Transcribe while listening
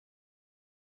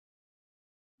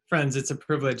Friends, it's a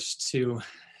privilege to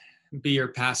be your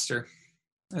pastor.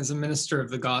 As a minister of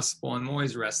the gospel, I'm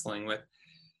always wrestling with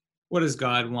what does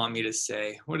God want me to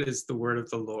say? What is the word of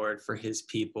the Lord for his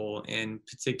people in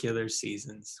particular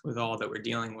seasons with all that we're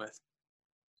dealing with?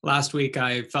 Last week,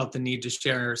 I felt the need to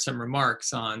share some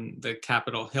remarks on the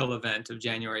Capitol Hill event of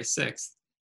January 6th.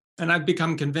 And I've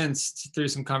become convinced through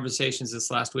some conversations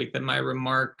this last week that my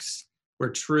remarks were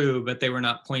true, but they were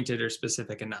not pointed or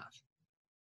specific enough.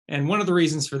 And one of the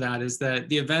reasons for that is that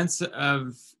the events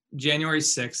of January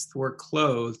 6th were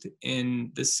clothed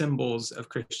in the symbols of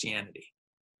Christianity.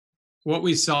 What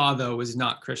we saw, though, was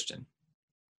not Christian.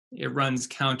 It runs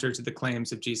counter to the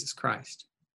claims of Jesus Christ.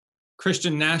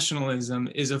 Christian nationalism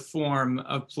is a form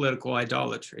of political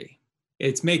idolatry.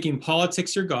 It's making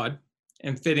politics your God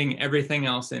and fitting everything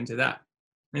else into that,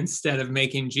 instead of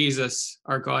making Jesus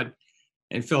our God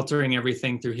and filtering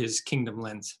everything through his kingdom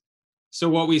lens. So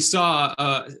what we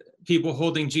saw, people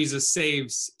holding Jesus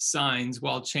saves signs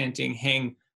while chanting,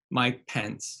 "Hang Mike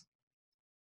Pence."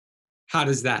 How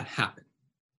does that happen?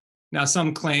 Now,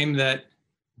 some claim that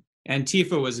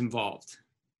Antifa was involved.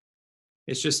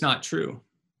 It's just not true.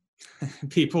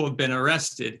 People have been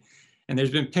arrested, and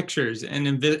there's been pictures, and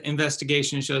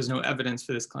investigation shows no evidence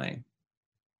for this claim.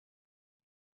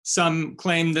 Some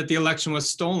claim that the election was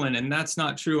stolen, and that's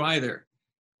not true either.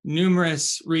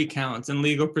 Numerous recounts and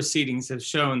legal proceedings have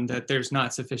shown that there's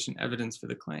not sufficient evidence for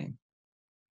the claim.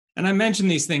 And I mention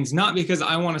these things not because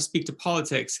I want to speak to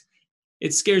politics.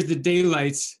 It scares the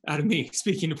daylights out of me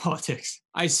speaking to politics.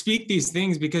 I speak these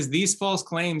things because these false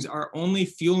claims are only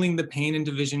fueling the pain and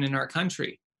division in our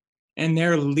country. And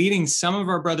they're leading some of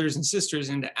our brothers and sisters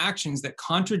into actions that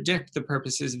contradict the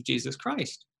purposes of Jesus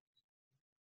Christ.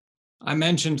 I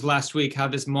mentioned last week how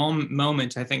this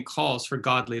moment, I think, calls for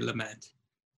godly lament.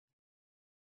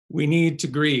 We need to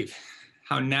grieve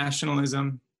how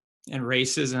nationalism and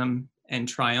racism and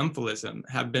triumphalism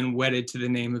have been wedded to the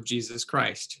name of Jesus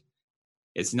Christ.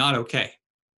 It's not okay.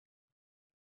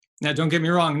 Now, don't get me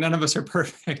wrong, none of us are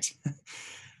perfect.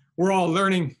 We're all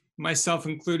learning, myself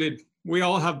included. We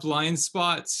all have blind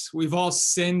spots. We've all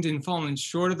sinned and fallen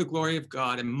short of the glory of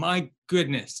God. And my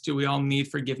goodness, do we all need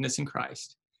forgiveness in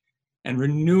Christ and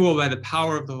renewal by the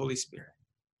power of the Holy Spirit.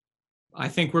 I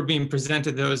think we're being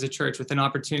presented, though, as a church with an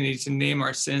opportunity to name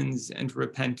our sins and to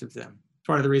repent of them.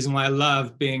 Part of the reason why I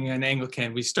love being an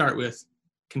Anglican, we start with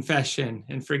confession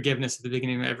and forgiveness at the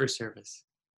beginning of every service.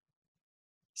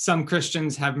 Some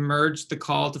Christians have merged the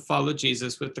call to follow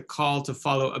Jesus with the call to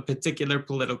follow a particular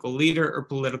political leader or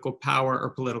political power or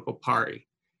political party.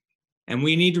 And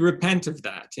we need to repent of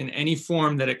that in any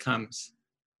form that it comes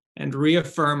and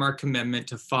reaffirm our commitment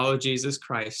to follow Jesus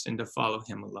Christ and to follow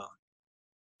him alone.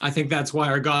 I think that's why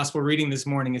our gospel reading this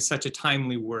morning is such a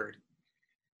timely word,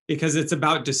 because it's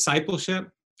about discipleship,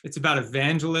 it's about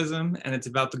evangelism, and it's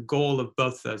about the goal of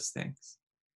both those things.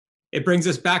 It brings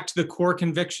us back to the core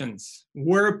convictions.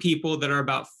 We're people that are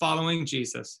about following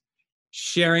Jesus,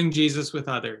 sharing Jesus with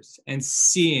others, and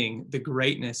seeing the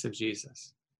greatness of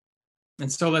Jesus.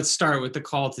 And so let's start with the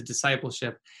call to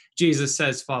discipleship. Jesus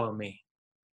says, "Follow me."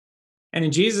 And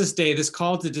in Jesus' day, this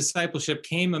call to discipleship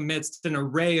came amidst an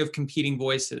array of competing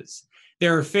voices.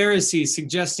 There are Pharisees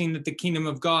suggesting that the kingdom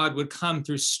of God would come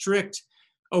through strict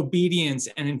obedience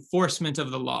and enforcement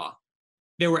of the law.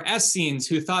 There were Essenes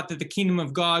who thought that the kingdom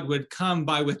of God would come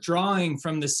by withdrawing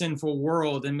from the sinful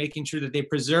world and making sure that they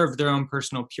preserved their own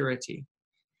personal purity.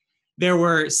 There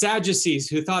were Sadducees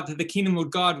who thought that the kingdom of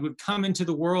God would come into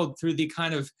the world through the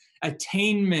kind of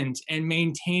attainment and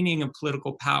maintaining of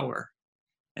political power.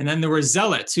 And then there were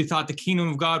Zealots who thought the kingdom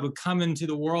of God would come into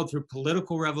the world through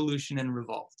political revolution and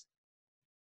revolt.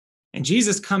 And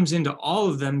Jesus comes into all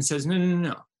of them and says,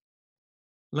 no.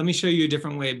 Let me show you a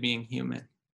different way of being human,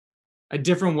 a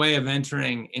different way of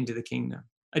entering into the kingdom,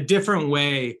 a different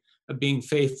way of being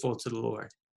faithful to the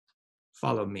Lord.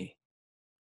 Follow me.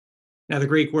 Now, the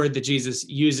Greek word that Jesus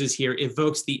uses here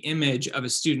evokes the image of a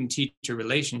student-teacher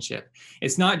relationship.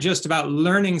 It's not just about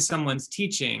learning someone's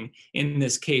teaching in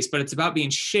this case, but it's about being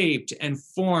shaped and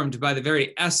formed by the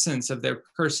very essence of their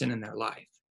person and their life.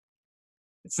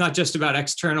 It's not just about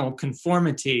external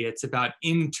conformity, it's about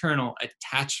internal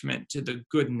attachment to the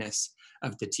goodness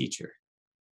of the teacher.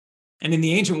 And in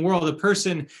the ancient world, a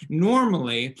person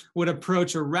normally would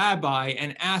approach a rabbi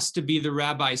and ask to be the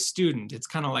rabbi's student. It's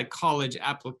kind of like college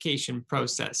application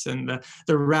process. And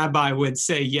the rabbi would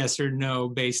say yes or no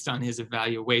based on his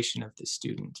evaluation of the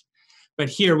student. But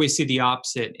here we see the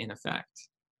opposite in effect.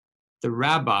 The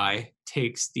rabbi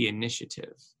takes the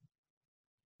initiative.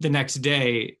 The next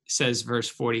day, says verse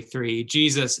 43,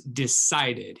 Jesus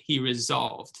decided, he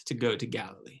resolved to go to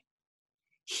Galilee.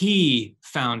 He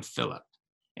found Philip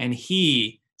and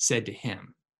he said to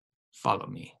him, "Follow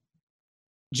me."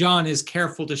 John is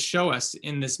careful to show us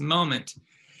in this moment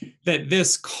that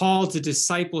this call to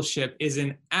discipleship is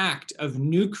an act of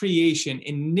new creation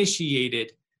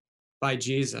initiated by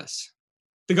Jesus.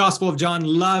 The Gospel of John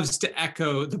loves to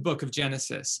echo the book of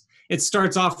Genesis. It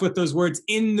starts off with those words,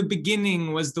 "In the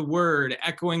beginning was the Word,"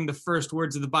 echoing the first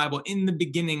words of the Bible, "In the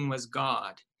beginning was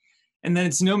God." And then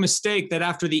it's no mistake that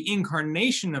after the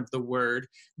incarnation of the Word,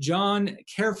 John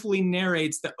carefully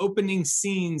narrates the opening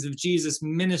scenes of Jesus'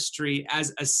 ministry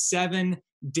as a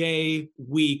 7-day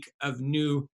week of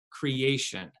new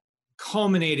creation,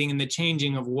 culminating in the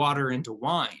changing of water into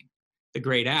wine, the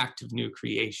great act of new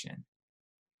creation.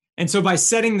 And so by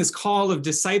setting this call of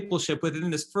discipleship within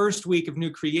this first week of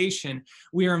new creation,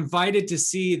 we are invited to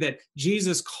see that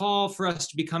Jesus' call for us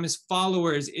to become his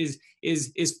followers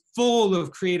is full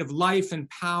of creative life and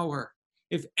power.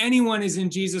 If anyone is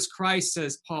in Jesus Christ,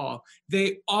 says Paul,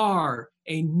 they are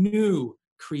a new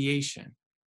creation.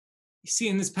 You see,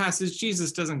 in this passage,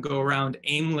 Jesus doesn't go around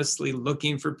aimlessly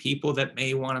looking for people that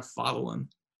may want to follow him.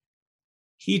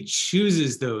 He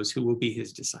chooses those who will be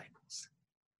his disciples.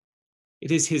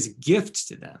 It is his gift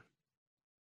to them.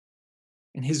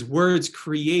 And his words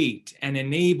create and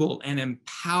enable and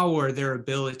empower their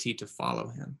ability to follow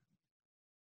him.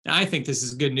 Now, I think this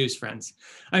is good news, friends.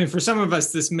 I mean, for some of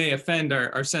us, this may offend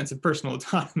our sense of personal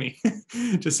autonomy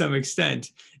to some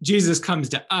extent. Jesus comes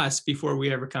to us before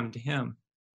we ever come to him.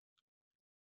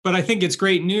 But I think it's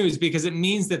great news because it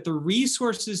means that the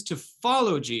resources to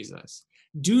follow Jesus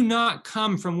do not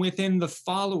come from within the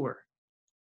follower,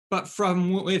 but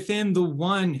from within the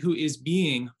one who is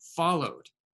being followed.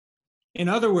 In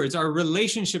other words, our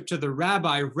relationship to the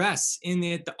rabbi rests in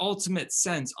the ultimate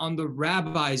sense on the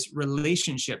rabbi's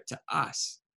relationship to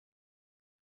us.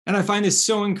 And I find this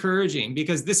so encouraging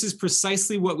because this is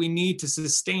precisely what we need to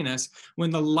sustain us when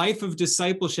the life of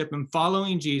discipleship and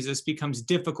following Jesus becomes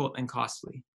difficult and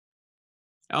costly.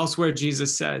 Elsewhere,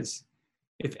 Jesus says,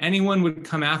 "If anyone would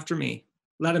come after me,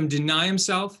 let him deny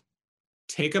himself,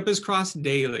 take up his cross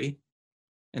daily,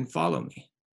 and follow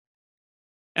me."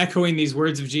 Echoing these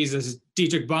words of Jesus,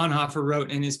 Dietrich Bonhoeffer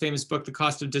wrote in his famous book, The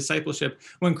Cost of Discipleship,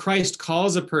 when Christ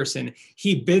calls a person,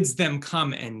 he bids them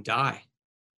come and die.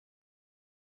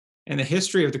 And the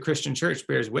history of the Christian church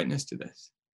bears witness to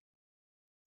this.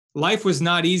 Life was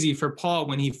not easy for Paul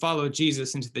when he followed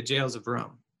Jesus into the jails of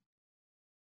Rome.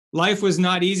 Life was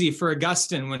not easy for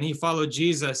Augustine when he followed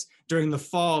Jesus during the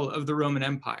fall of the Roman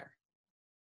Empire.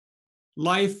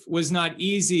 Life was not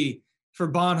easy for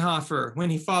Bonhoeffer when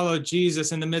he followed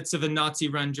Jesus in the midst of a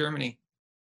Nazi-run Germany.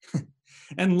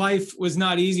 And life was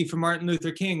not easy for Martin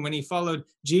Luther King when he followed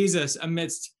Jesus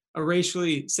amidst a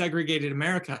racially segregated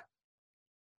America.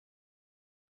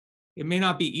 It may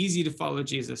not be easy to follow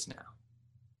Jesus now,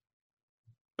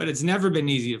 but it's never been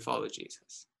easy to follow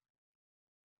Jesus.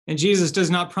 And Jesus does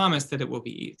not promise that it will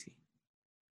be easy.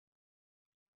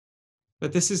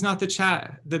 But this is not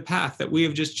the path that we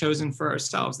have just chosen for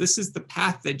ourselves. This is the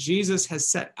path that Jesus has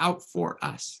set out for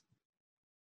us.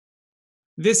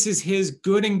 This is his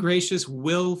good and gracious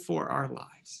will for our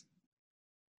lives.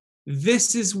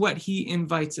 This is what he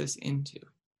invites us into.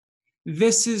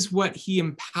 This is what he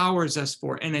empowers us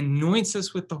for and anoints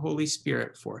us with the Holy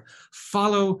Spirit for.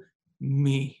 Follow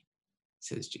me,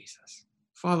 says Jesus.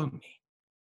 Follow me.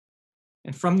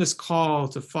 And from this call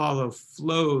to follow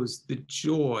flows the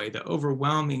joy, the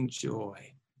overwhelming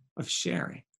joy of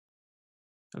sharing,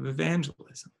 of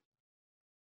evangelism.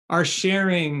 Our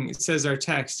sharing, says our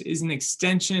text, is an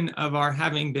extension of our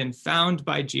having been found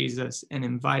by Jesus and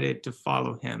invited to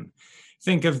follow him.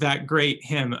 Think of that great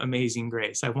hymn, Amazing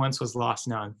Grace. I once was lost,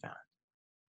 now I'm found.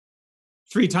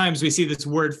 3 times we see this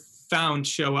word found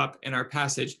show up in our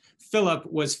passage. Philip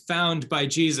was found by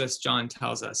Jesus, John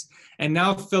tells us. And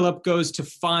now Philip goes to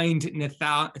find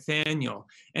Nathanael.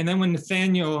 And then when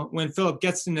Philip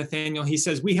gets to Nathanael, he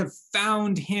says, "We have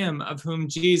found him of whom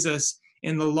Jesus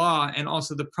in the law and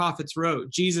also the prophets wrote,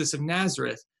 Jesus of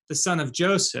Nazareth, the son of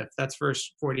Joseph." That's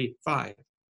verse 45.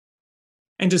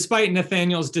 And despite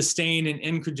Nathanael's disdain and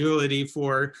incredulity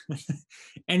for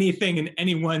anything and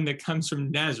anyone that comes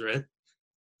from Nazareth,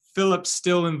 Philip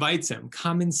still invites him.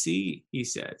 "Come and see," he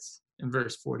says in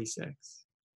verse 46.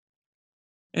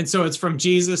 And so it's from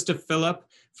Jesus to Philip,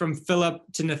 from Philip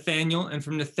to Nathanael, and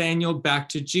from Nathanael back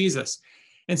to Jesus.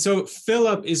 And so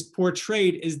Philip is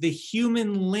portrayed as the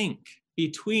human link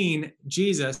between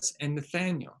Jesus and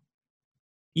Nathanael.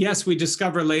 Yes, we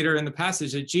discover later in the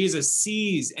passage that Jesus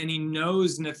sees and he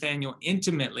knows Nathanael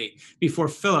intimately before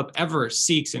Philip ever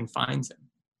seeks and finds him.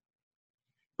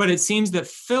 But it seems that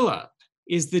Philip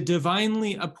is the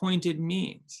divinely appointed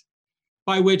means.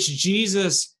 by which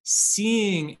Jesus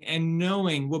seeing and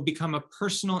knowing will become a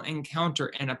personal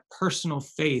encounter and a personal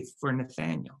faith for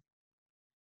Nathanael.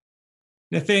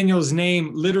 Nathanael's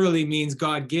name literally means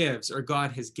God gives or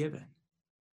God has given.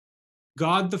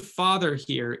 God the Father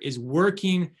here is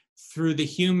working through the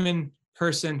human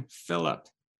person Philip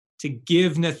to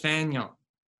give Nathanael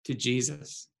to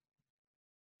Jesus.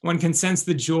 One can sense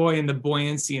the joy and the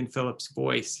buoyancy in Philip's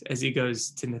voice as he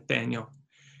goes to Nathanael.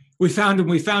 We found him,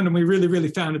 we really, really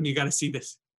found him. You got to see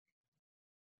this.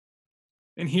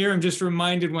 And here I'm just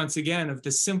reminded once again of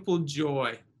the simple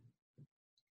joy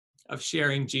of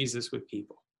sharing Jesus with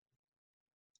people.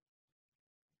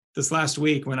 This last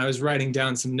week, when I was writing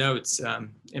down some notes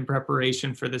in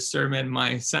preparation for this sermon,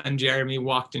 my son Jeremy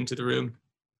walked into the room.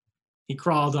 He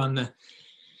crawled on the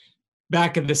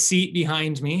back of the seat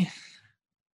behind me. I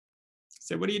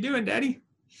said, "What are you doing, Daddy?"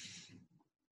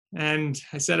 And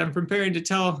I said, "I'm preparing to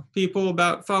tell people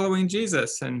about following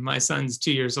Jesus." And my son's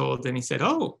 2 years old, and he said,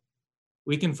 "Oh,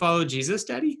 we can follow Jesus,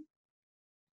 Daddy?"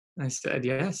 And I said,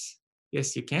 yes,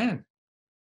 you can.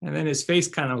 And then his face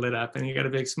kind of lit up, and he got a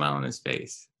big smile on his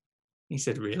face. He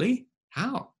said, "Really?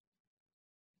 How?"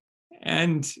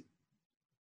 And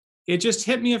it just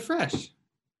hit me afresh.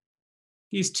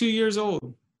 He's 2 years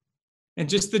old, and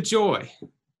just the joy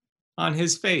on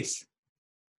his face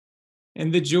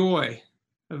and the joy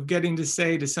of getting to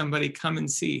say to somebody, "Come and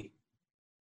see,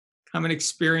 come and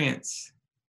experience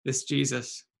this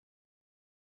Jesus."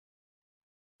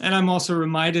 And I'm also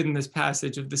reminded in this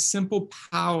passage of the simple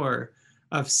power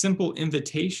of simple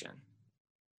invitation.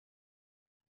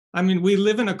 I mean, we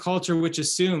live in a culture which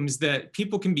assumes that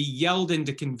people can be yelled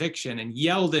into conviction and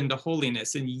yelled into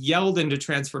holiness and yelled into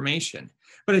transformation,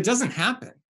 but it doesn't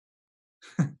happen.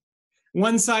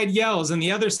 One side yells and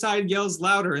the other side yells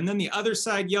louder, and then the other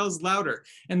side yells louder,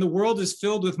 and the world is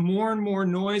filled with more and more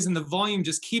noise, and the volume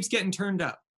just keeps getting turned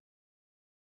up.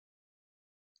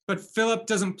 But Philip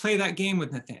doesn't play that game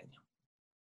with Nathanael.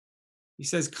 He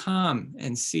says, "Come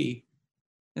and see,"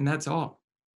 and that's all.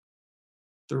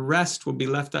 The rest will be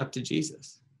left up to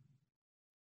Jesus.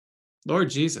 Lord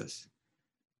Jesus,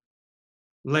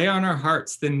 lay on our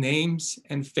hearts the names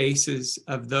and faces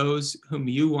of those whom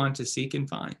you want to seek and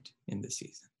find in this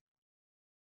season.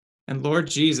 And Lord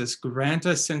Jesus, grant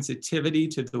us sensitivity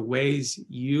to the ways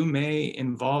you may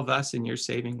involve us in your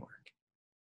saving work.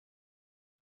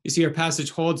 You see, our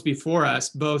passage holds before us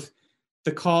both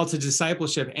the call to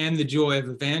discipleship and the joy of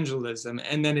evangelism.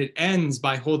 And then it ends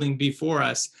by holding before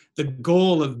us the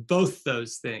goal of both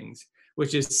those things,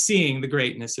 which is seeing the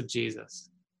greatness of Jesus.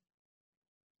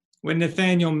 When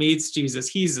Nathanael meets Jesus,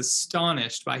 he's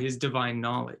astonished by his divine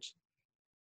knowledge.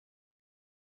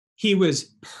 He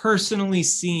was personally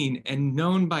seen and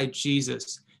known by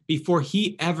Jesus before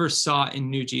he ever saw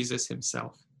and knew Jesus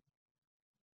himself.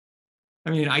 I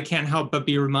mean, I can't help but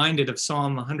be reminded of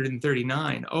Psalm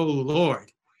 139. "Oh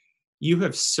Lord, you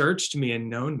have searched me and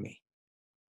known me.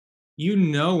 You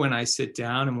know when I sit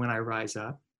down and when I rise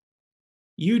up.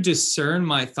 You discern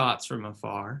my thoughts from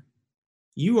afar.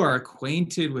 You are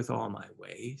acquainted with all my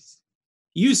ways.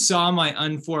 You saw my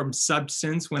unformed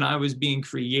substance when I was being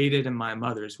created in my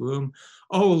mother's womb.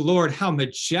 Oh Lord, how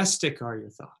majestic are your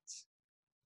thoughts."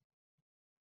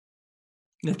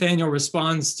 Nathanael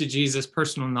responds to Jesus'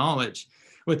 personal knowledge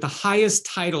with the highest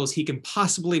titles he can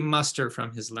possibly muster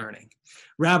from his learning.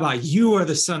 "Rabbi, you are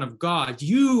the Son of God.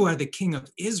 You are the King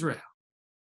of Israel."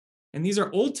 And these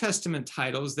are Old Testament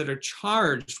titles that are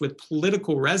charged with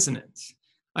political resonance.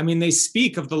 I mean, they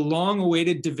speak of the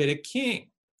long-awaited Davidic king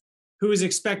who is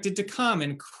expected to come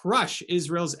and crush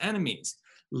Israel's enemies,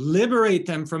 liberate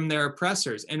them from their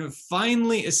oppressors, and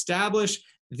finally establish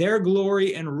their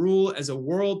glory and rule as a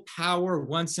world power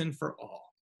once and for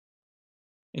all.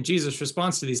 And Jesus'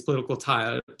 response to these political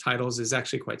titles is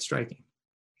actually quite striking.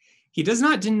 He does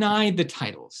not deny the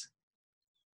titles,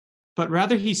 but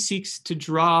rather he seeks to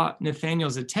draw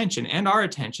Nathanael's attention and our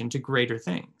attention to greater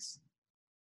things.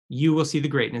 You will see the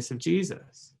greatness of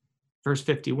Jesus. Verse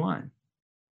 51,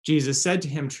 Jesus said to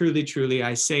him, "Truly, truly,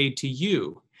 I say to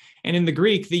you." And in the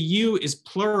Greek, the you is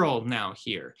plural now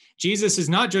here. Jesus is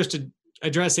not just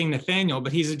addressing Nathanael,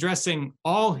 but he's addressing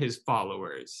all his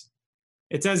followers.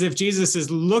 It's as if Jesus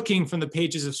is looking from the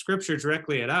pages of Scripture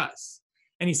directly at us.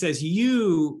 And he says,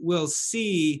 "You will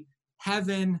see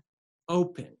heaven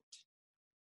opened,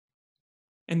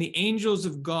 and the angels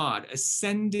of God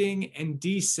ascending and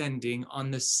descending on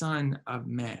the Son of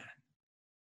Man."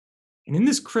 And in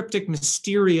this cryptic,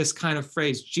 mysterious kind of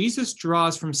phrase, Jesus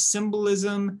draws from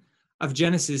symbolism of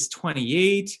Genesis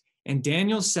 28 and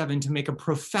Daniel 7 to make a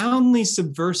profoundly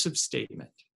subversive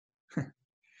statement.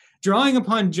 Drawing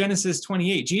upon Genesis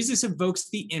 28, Jesus evokes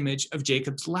the image of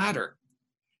Jacob's ladder.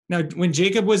 Now, when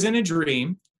Jacob was in a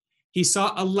dream, he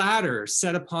saw a ladder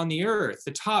set upon the earth,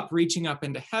 the top reaching up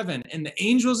into heaven, and the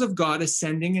angels of God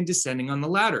ascending and descending on the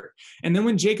ladder. And then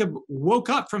when Jacob woke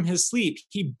up from his sleep,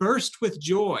 he burst with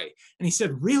joy. And he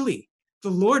said, "Really,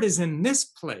 the Lord is in this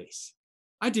place.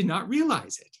 I did not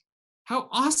realize it. How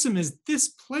awesome is this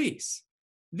place?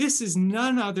 This is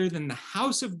none other than the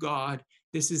house of God.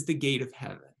 This is the gate of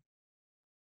heaven."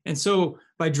 And so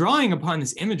by drawing upon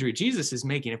this imagery, Jesus is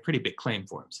making a pretty big claim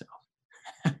for himself.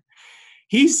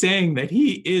 He's saying that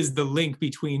he is the link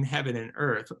between heaven and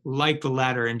earth, like the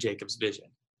ladder in Jacob's vision.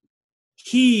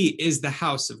 He is the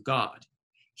house of God.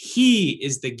 He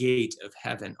is the gate of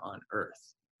heaven on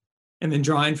earth. And then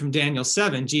drawing from Daniel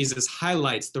 7, Jesus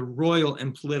highlights the royal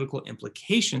and political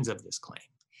implications of this claim.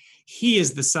 He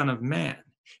is the Son of Man.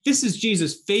 This is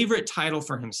Jesus' favorite title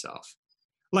for himself.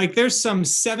 Like there's some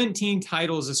 17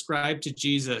 titles ascribed to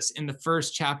Jesus in the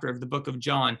first chapter of the book of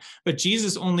John, but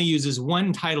Jesus only uses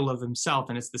one title of himself,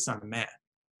 and it's the Son of Man.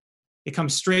 It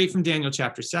comes straight from Daniel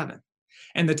chapter 7.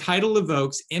 And the title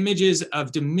evokes images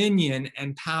of dominion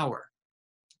and power.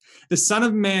 The Son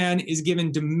of Man is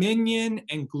given dominion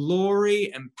and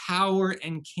glory and power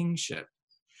and kingship.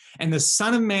 And the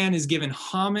Son of Man is given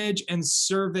homage and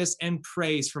service and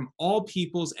praise from all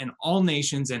peoples and all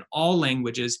nations and all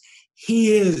languages.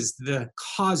 He is the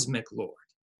cosmic Lord,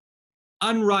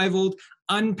 unrivaled,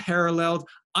 unparalleled,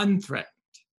 unthreatened.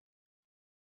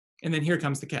 And then here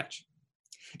comes the catch.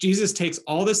 Jesus takes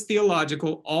all this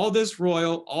theological, all this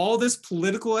royal, all this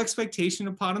political expectation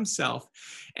upon himself,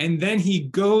 and then he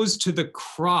goes to the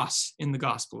cross in the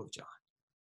Gospel of John.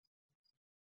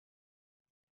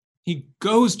 He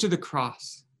goes to the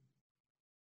cross.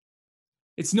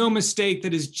 It's no mistake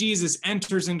that as Jesus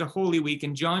enters into Holy Week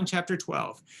in John chapter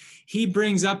 12, he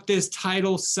brings up this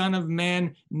title, Son of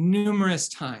Man, numerous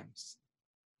times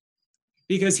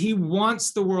because he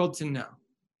wants the world to know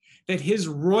that his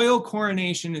royal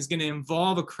coronation is going to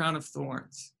involve a crown of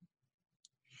thorns,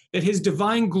 that his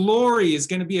divine glory is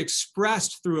going to be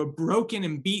expressed through a broken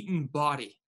and beaten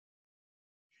body,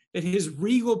 that his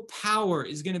regal power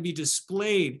is going to be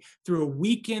displayed through a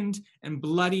weakened and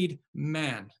bloodied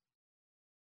man.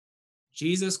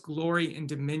 Jesus' glory and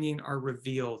dominion are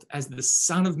revealed as the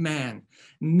Son of Man,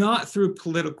 not through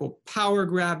political power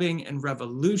grabbing and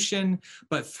revolution,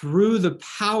 but through the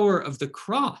power of the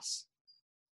cross.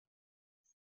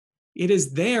 It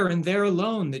is there and there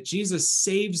alone that Jesus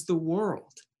saves the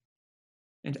world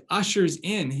and ushers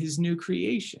in his new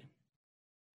creation.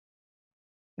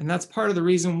 And that's part of the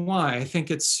reason why I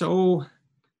think it's so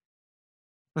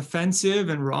offensive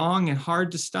and wrong and hard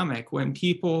to stomach when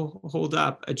people hold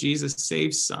up a Jesus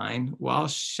saves sign while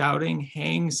shouting,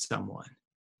 "Hang someone,"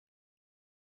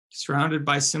 surrounded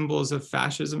by symbols of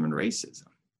fascism and racism.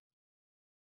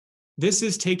 This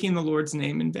is taking the Lord's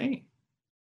name in vain.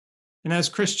 And as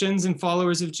Christians and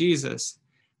followers of Jesus,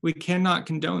 we cannot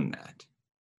condone that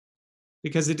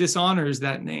because it dishonors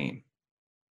that name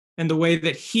and the way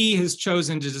that he has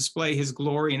chosen to display his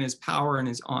glory and his power and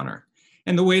his honor,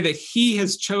 and the way that he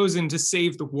has chosen to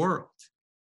save the world.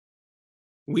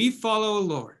 We follow a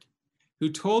Lord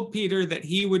who told Peter that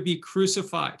he would be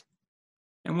crucified.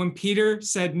 And when Peter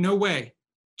said, "No way,"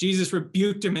 Jesus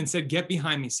rebuked him and said, "Get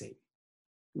behind me, Satan."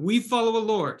 We follow a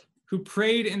Lord who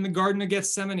prayed in the Garden of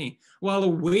Gethsemane while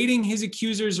awaiting his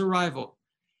accuser's arrival.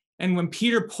 And when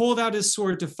Peter pulled out his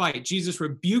sword to fight, Jesus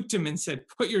rebuked him and said,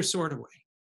 "Put your sword away."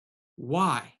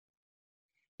 Why?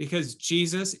 Because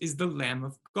Jesus is the Lamb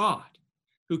of God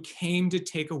who came to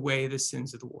take away the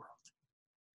sins of the world.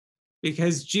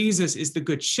 Because Jesus is the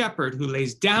good shepherd who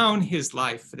lays down his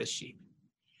life for the sheep.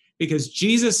 Because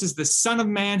Jesus is the Son of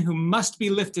Man who must be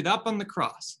lifted up on the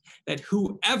cross, that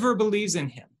whoever believes in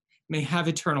him may have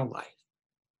eternal life.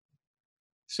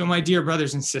 So my dear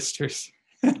brothers and sisters,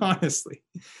 honestly,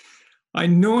 I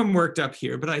know I'm worked up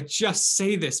here, but I just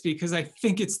say this because I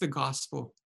think it's the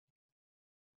gospel.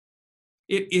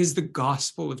 It is the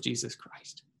gospel of Jesus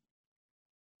Christ.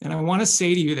 And I want to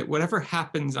say to you that whatever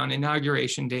happens on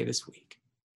Inauguration Day this week,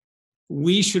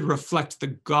 we should reflect the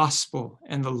gospel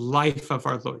and the life of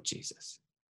our Lord Jesus.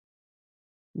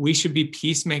 We should be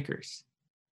peacemakers,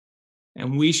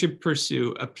 and we should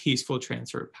pursue a peaceful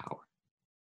transfer of power.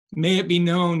 May it be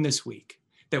known this week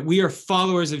that we are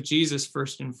followers of Jesus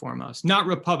first and foremost, not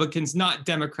Republicans, not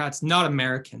Democrats, not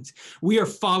Americans. We are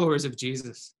followers of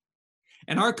Jesus.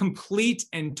 And our complete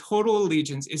and total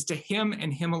allegiance is to him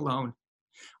and him alone.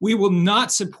 We will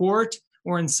not support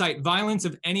or incite violence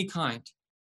of any kind.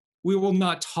 We will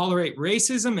not tolerate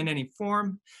racism in any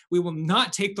form. We will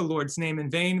not take the Lord's name in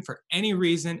vain for any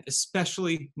reason,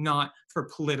 especially not for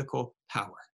political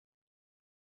power.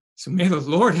 So may the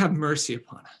Lord have mercy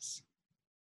upon us.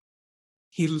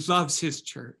 He loves his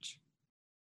church.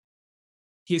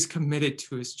 He is committed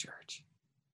to his church.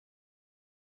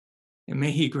 And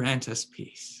may he grant us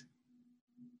peace.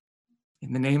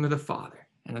 In the name of the Father,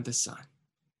 and of the Son,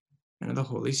 and of the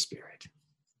Holy Spirit.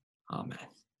 Amen.